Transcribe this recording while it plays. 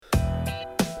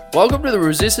Welcome to the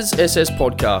Resistance SS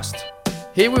podcast.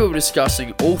 Here we will be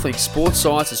discussing all things sports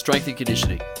science and strength and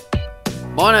conditioning.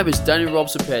 My name is Daniel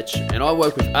Robson-Petch and I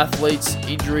work with athletes,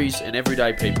 injuries and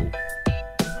everyday people.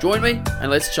 Join me and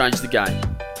let's change the game.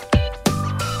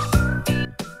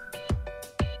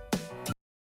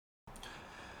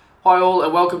 Hi all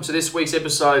and welcome to this week's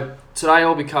episode. Today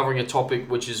I'll be covering a topic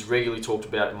which is regularly talked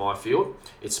about in my field.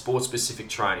 It's sport-specific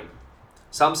training.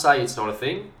 Some say it's not a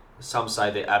thing, some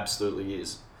say there absolutely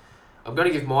is. I'm going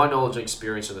to give my knowledge and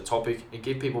experience on the topic and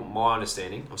give people my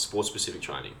understanding of sport-specific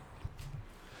training.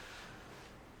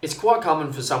 It's quite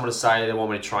common for someone to say they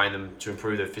want me to train them to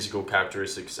improve their physical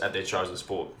characteristics at their chosen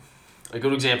sport. A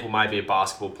good example may be a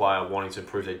basketball player wanting to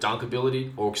improve their dunk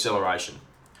ability or acceleration,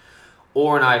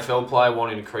 or an AFL player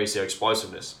wanting to increase their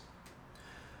explosiveness.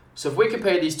 So if we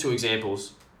compare these two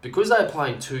examples, because they are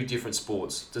playing two different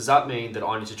sports, does that mean that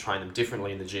I need to train them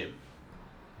differently in the gym?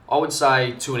 I would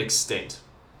say to an extent.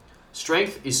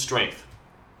 Strength is strength.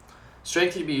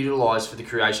 Strength can be utilised for the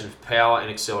creation of power and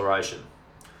acceleration.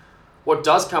 What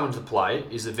does come into play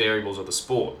is the variables of the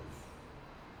sport.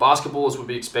 Basketballers would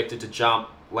be expected to jump,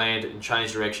 land and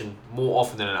change direction more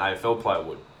often than an AFL player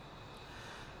would.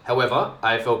 However,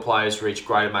 AFL players reach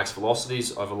greater max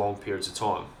velocities over long periods of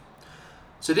time.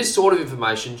 So this sort of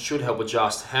information should help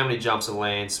adjust how many jumps and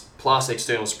lands plus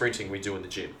external sprinting we do in the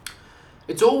gym.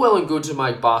 It's all well and good to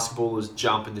make basketballers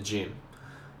jump in the gym,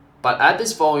 but add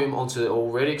this volume onto the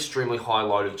already extremely high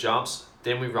load of jumps,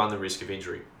 then we run the risk of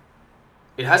injury.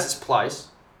 It has its place,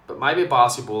 but maybe a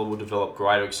basketballer will develop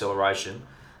greater acceleration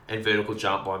and vertical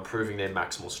jump by improving their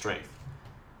maximal strength.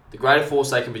 The greater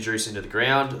force they can produce into the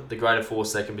ground, the greater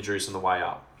force they can produce on the way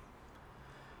up.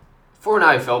 For an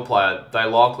AFL player, they're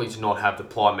likely to not have the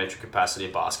plyometric capacity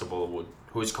a basketballer would,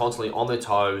 who is constantly on their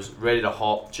toes, ready to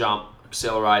hop, jump,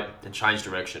 accelerate and change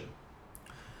direction.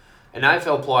 An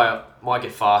AFL player might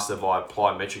get faster via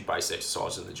plyometric-based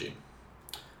exercise in the gym.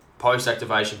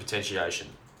 Post-activation potentiation.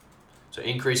 So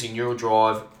increasing neural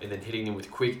drive and then hitting them with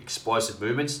quick, explosive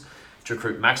movements to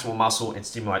recruit maximal muscle and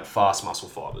stimulate fast muscle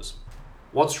fibers.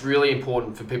 What's really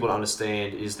important for people to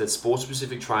understand is that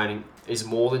sport-specific training is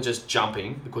more than just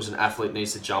jumping because an athlete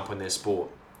needs to jump in their sport.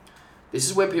 This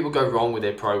is where people go wrong with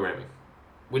their programming.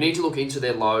 We need to look into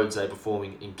their loads they're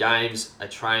performing in games,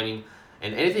 at training,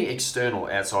 and anything external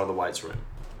outside of the weights room.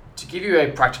 To give you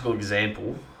a practical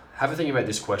example, have a think about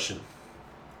this question.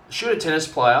 Should a tennis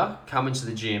player come into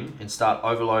the gym and start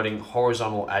overloading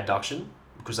horizontal adduction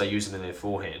because they use it in their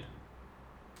forehand?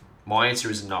 My answer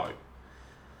is no.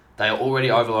 They are already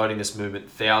overloading this movement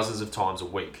thousands of times a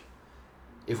week.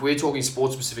 If we're talking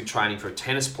sport-specific training for a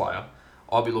tennis player,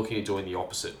 I'll be looking at doing the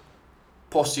opposite.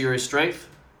 Posterior strength,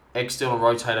 external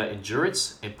rotator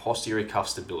endurance, and posterior cuff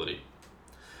stability.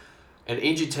 An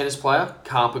injured tennis player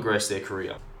can't progress their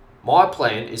career. My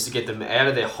plan is to get them out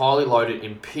of their highly loaded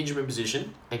impingement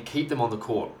position and keep them on the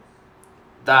court.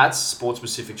 That's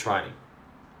sport-specific training.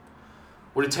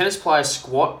 Would a tennis player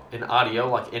squat an RDL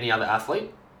like any other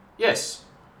athlete? Yes,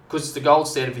 because it's the gold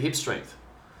standard for hip strength.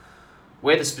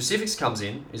 Where the specifics comes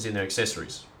in is in their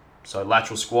accessories. So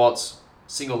lateral squats,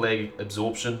 single leg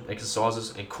absorption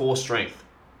exercises, and core strength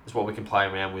is what we can play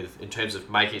around with in terms of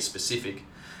making it specific.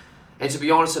 And to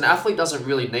be honest, an athlete doesn't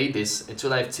really need this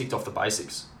until they've ticked off the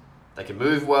basics. They can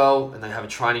move well and they have a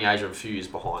training age of a few years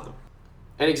behind them.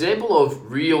 An example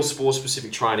of real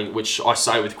sport-specific training, which I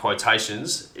say with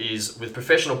quotations, is with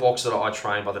professional boxer that I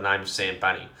train by the name of Sam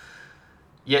Banny.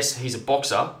 Yes, he's a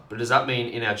boxer, but does that mean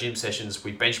in our gym sessions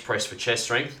we bench press for chest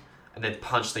strength and then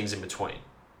punch things in between?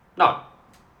 No.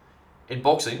 In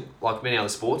boxing, like many other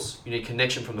sports, you need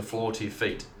connection from the floor to your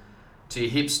feet, to your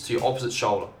hips, to your opposite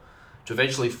shoulder, to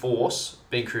eventually force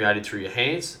being created through your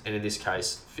hands, and in this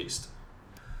case, fist.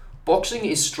 Boxing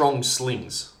is strong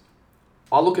slings.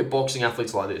 I look at boxing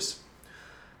athletes like this.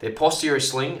 Their posterior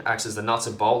sling acts as the nuts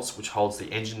and bolts which holds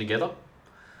the engine together.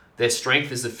 Their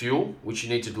strength is the fuel which you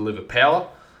need to deliver power,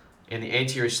 and the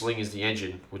anterior sling is the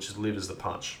engine which delivers the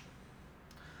punch.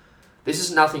 This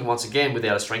is nothing, once again,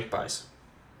 without a strength base.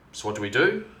 So what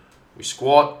do? We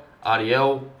squat,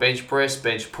 RDL, bench press,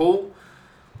 bench pull.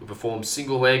 We perform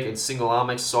single leg and single arm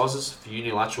exercises for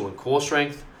unilateral and core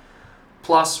strength.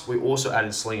 Plus, we also add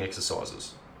in sling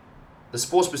exercises. The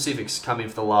sport specifics come in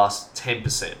for the last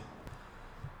 10%.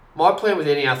 My plan with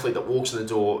any athlete that walks in the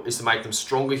door is to make them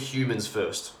stronger humans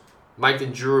first. Make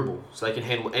them durable so they can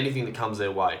handle anything that comes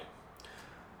their way.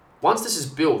 Once this is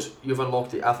built, you've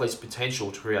unlocked the athlete's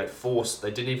potential to create force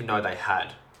they didn't even know they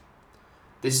had.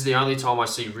 This is the only time I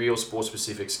see real sport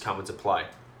specifics come into play.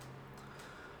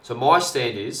 So my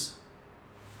stand is,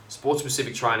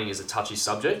 sport-specific training is a touchy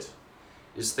subject.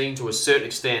 is thing to a certain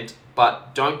extent,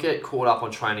 but don't get caught up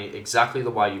on training exactly the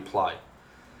way you play.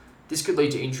 This could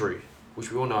lead to injury,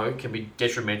 which we all know can be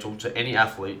detrimental to any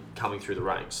athlete coming through the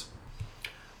ranks.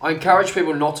 I encourage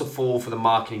people not to fall for the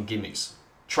marketing gimmicks.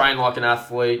 Train like an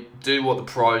athlete, do what the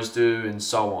pros do, and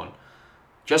so on.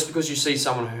 Just because you see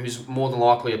someone who's more than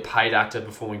likely a paid actor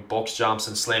performing box jumps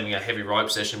and slamming a heavy rope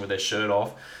session with their shirt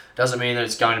off, doesn't mean that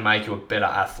it's going to make you a better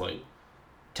athlete.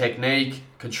 Technique,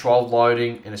 controlled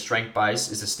loading, and a strength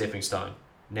base is a stepping stone.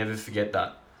 Never forget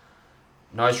that.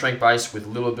 No strength base with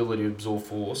little ability to absorb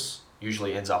force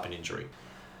usually ends up in injury.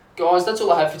 Guys, that's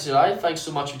all I have for today. Thanks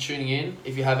so much for tuning in.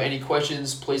 If you have any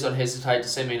questions, please don't hesitate to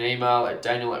send me an email at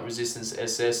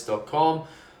daniel@resistancess.com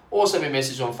or send me a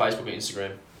message on Facebook and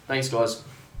Instagram. Thanks, guys.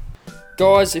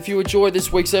 Guys, if you enjoyed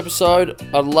this week's episode,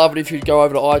 I'd love it if you'd go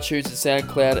over to iTunes and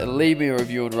SoundCloud and leave me a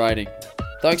review and rating.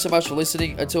 Thanks so much for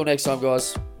listening. Until next time,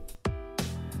 guys.